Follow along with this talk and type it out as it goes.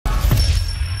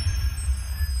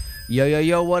Yo, yo,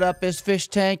 yo, what up? It's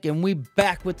Fischtank, and we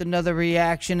back with another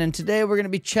reaction. And today we're going to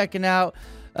be checking out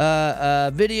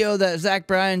a video that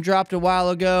Bryan dropped a while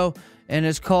ago, and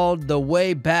it's called The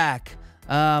Way Back.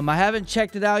 I haven't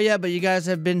checked it out yet, but you guys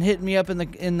have been hitting me up in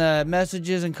the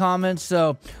messages and comments,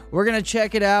 so we're going to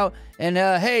check it out. And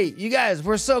hey, you guys,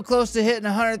 we're so close to hitting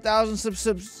 100,000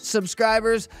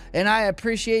 subscribers, and I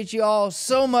appreciate you all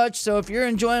so much. So if you're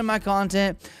enjoying my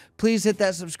content, please hit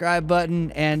that subscribe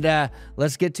button, and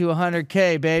let's get to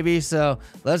 100K, baby. So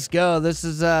let's go. This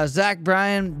is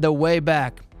Bryan, The Way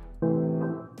Back.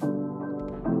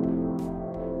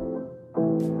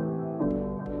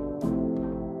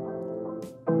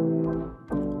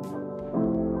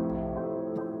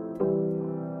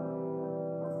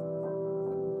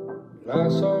 I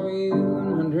saw you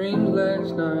in my dreams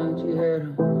last night. You had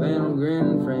a Van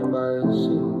grin framed by a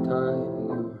suit and tie.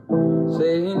 You were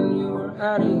saying you were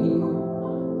out of here,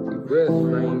 your breath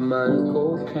framed by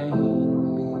cocaine.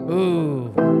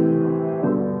 Ooh.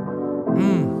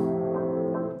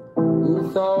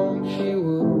 Who thought she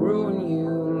would ruin you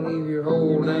and leave your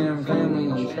whole damn family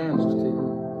in standstill?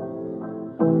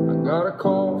 I got a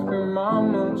call from your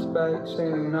mom months back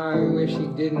saying I wish she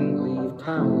didn't leave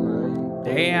town.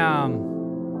 Damn.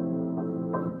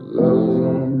 Love's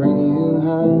gonna bring you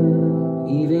home.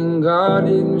 Even God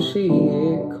didn't see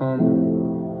it coming.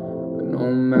 But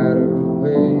no matter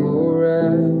where you're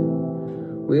at,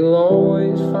 we'll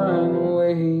always find a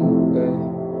way back.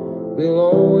 We'll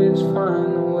always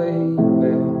find a way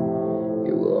back.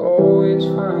 Yeah, we'll always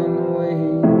find a way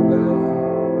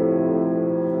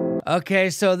back. Okay,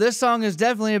 so this song is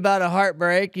definitely about a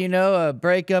heartbreak, you know, a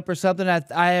breakup or something.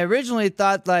 I originally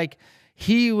thought like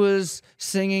he was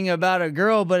singing about a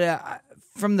girl, but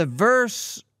from the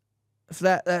verse,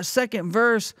 that second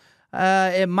verse,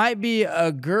 it might be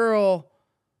a girl.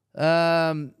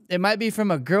 It might be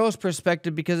from a girl's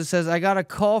perspective, because it says, I got a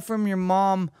call from your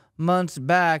mom months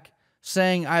back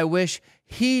saying I wish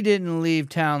he didn't leave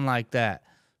town like that.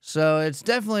 So it's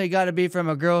definitely got to be from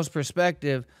a girl's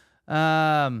perspective.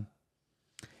 Yeah,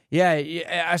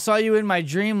 I saw you in my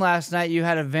dream last night. You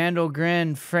had a vandal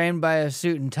grin framed by a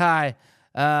suit and tie.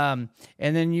 And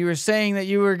then you were saying that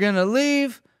you were gonna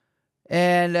leave,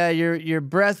 and your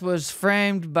breath was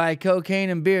framed by cocaine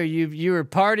and beer. You were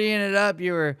partying it up.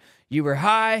 You were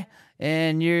high,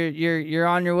 and you're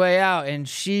on your way out, and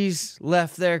she's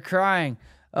left there crying.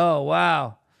 Oh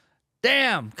wow,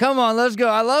 damn! Come on, let's go.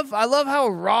 I love how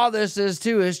raw this is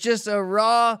too. It's just a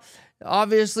raw,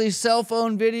 obviously cell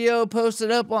phone video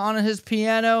posted up on his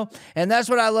piano, and that's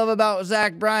what I love about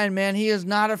Bryan, man. He is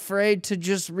not afraid to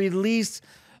just release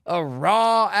a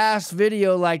raw ass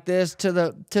video like this to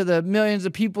the millions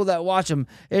of people that watch him.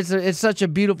 It's such a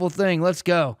beautiful thing. Let's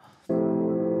go.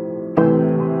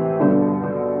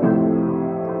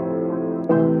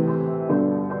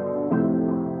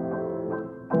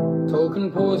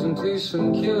 Token poison to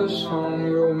some killer song,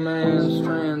 romance,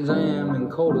 Trans Am,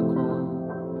 and Kodachrome.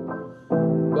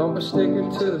 Bumper sticker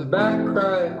to the back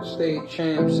right, state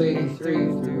champs 83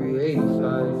 through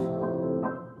 85.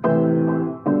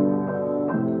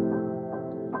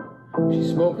 She's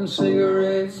smoking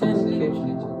cigarettes in the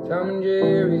kitchen, Tom and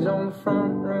Jerry's on the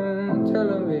front room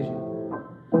television.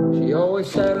 She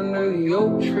always sat under the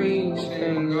oak tree,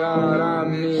 saying, God, I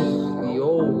miss the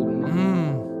old me.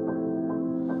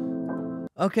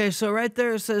 Okay, so right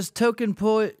there it says token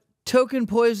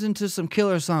poison to some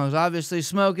killer songs. Obviously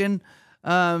smoking.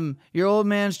 Your old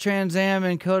man's Trans Am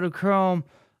and Kodachrome.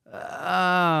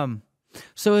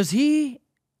 So is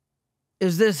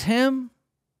this him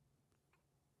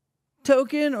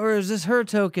token, or is this her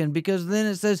token? Because then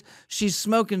it says she's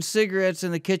smoking cigarettes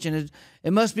in the kitchen.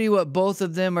 It must be what both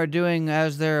of them are doing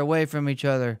as they're away from each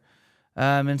other.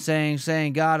 And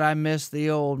saying, God, I miss the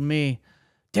old me.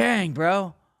 Dang,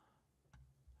 bro.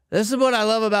 This is what I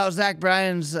love about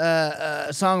Bryan's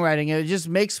songwriting. It just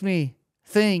makes me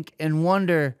think and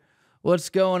wonder what's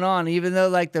going on, even though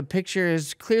like the picture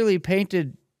is clearly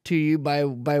painted to you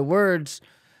by words.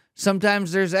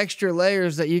 Sometimes there's extra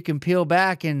layers that you can peel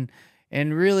back and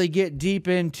really get deep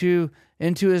into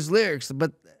his lyrics.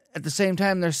 But at the same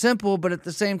time, they're simple, but at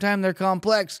the same time, they're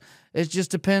complex. It just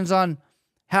depends on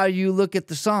how you look at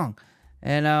the song.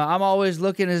 And I'm always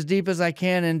looking as deep as I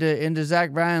can into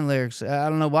Bryan lyrics. I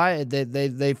don't know why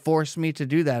they force me to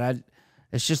do that.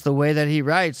 It's just the way that he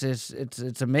writes.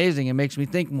 It's amazing. It makes me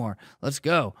think more. Let's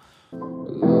go.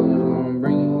 Love's gonna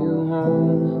bring you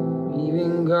home.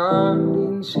 Even God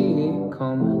didn't see it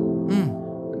coming.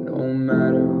 But no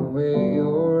matter where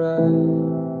you're at,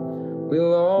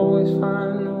 we'll always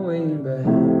find a way back.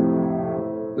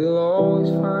 We'll always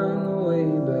find a way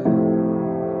back.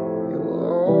 Yeah, we'll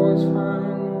always find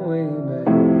a way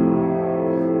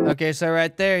Okay, so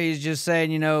right there, he's just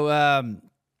saying, you know,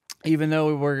 even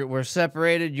though we're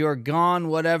separated, you're gone,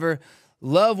 whatever.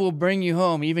 Love will bring you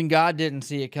home. Even God didn't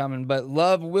see it coming, but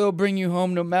love will bring you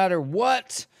home no matter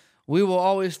what. We will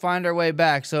always find our way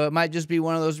back. So it might just be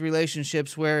one of those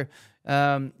relationships where,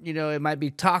 you know, it might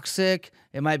be toxic,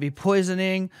 it might be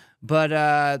poisoning, but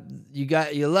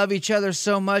you love each other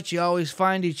so much, you always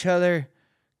find each other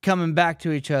coming back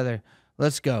to each other.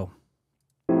 Let's go.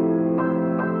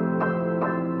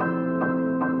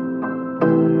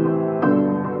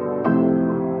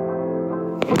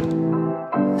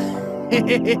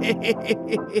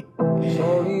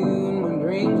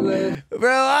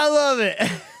 Bro, I love it.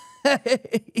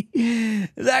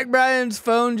 Zach Bryan's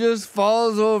phone just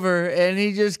falls over and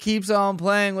he just keeps on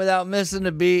playing without missing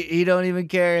a beat. He don't even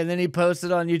care. And then he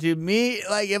posted on YouTube. Me,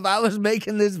 like, if I was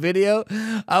making this video,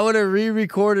 I would have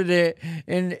re-recorded it,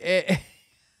 and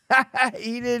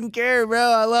he didn't care, bro.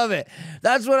 I love it.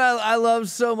 That's what I love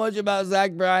so much about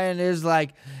Zach Bryan, is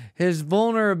like his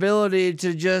vulnerability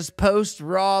to just post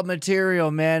raw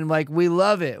material, man. Like, we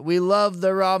love it. We love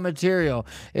the raw material.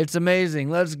 It's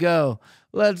amazing. Let's go.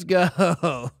 Let's go.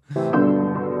 I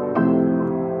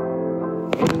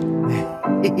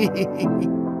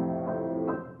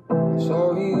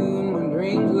saw you in my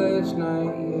dreams last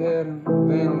night. You had a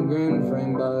abandoned grin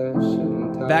framed by a suit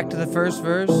and tie. Back to the first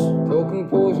verse. Token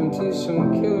poison to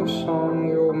some killer song.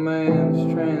 Your old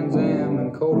man's Trans Am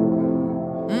and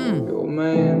Kodachrome. Your old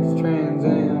man's Trans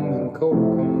Am and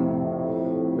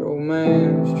Kodachrome. Your old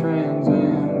man's Trans Am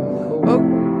and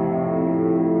Kodachrome.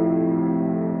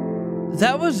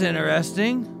 That was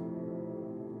interesting.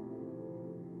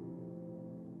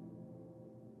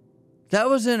 That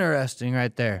was interesting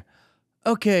right there.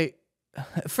 Okay,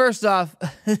 first off,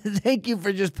 thank you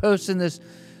for just posting this,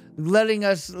 letting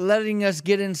us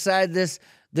get inside this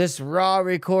raw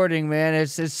recording, man.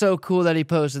 It's so cool that he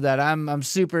posted that. I'm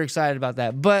super excited about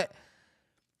that. But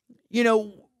you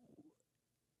know,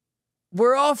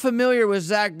 we're all familiar with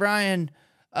Zach Bryan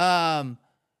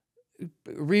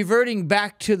reverting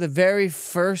back to the very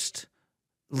first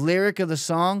lyric of the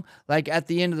song, like at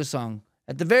the end of the song.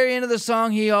 At the very end of the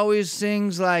song, he always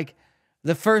sings like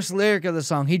the first lyric of the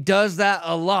song. He does that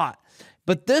a lot.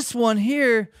 But this one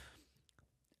here,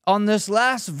 on this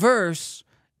last verse,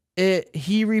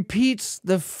 he repeats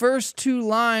the first two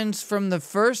lines from the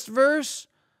first verse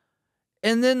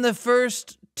and then the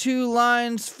first two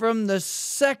lines from the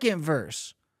second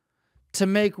verse to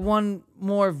make one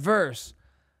more verse.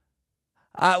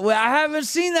 I haven't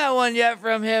seen that one yet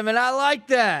from him, and I like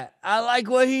that. I like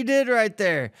what he did right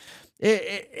there.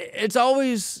 It's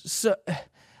always so.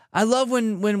 I love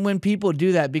when people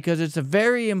do that, because it's a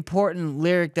very important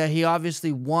lyric that he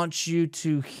obviously wants you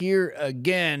to hear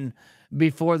again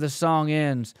before the song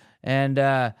ends. And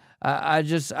I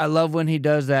love when he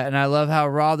does that, and I love how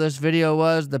raw this video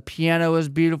was. The piano was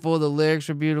beautiful, the lyrics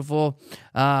were beautiful.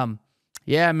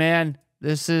 Yeah, man,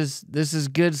 this is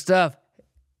good stuff.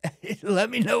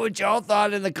 Let me know what y'all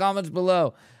thought in the comments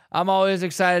below. I'm always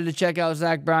excited to check out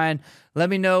Zach Bryan. Let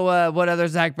me know what other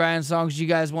Zach Bryan songs you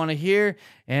guys want to hear.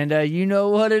 And you know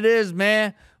what it is,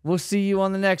 man. We'll see you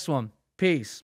on the next one. Peace.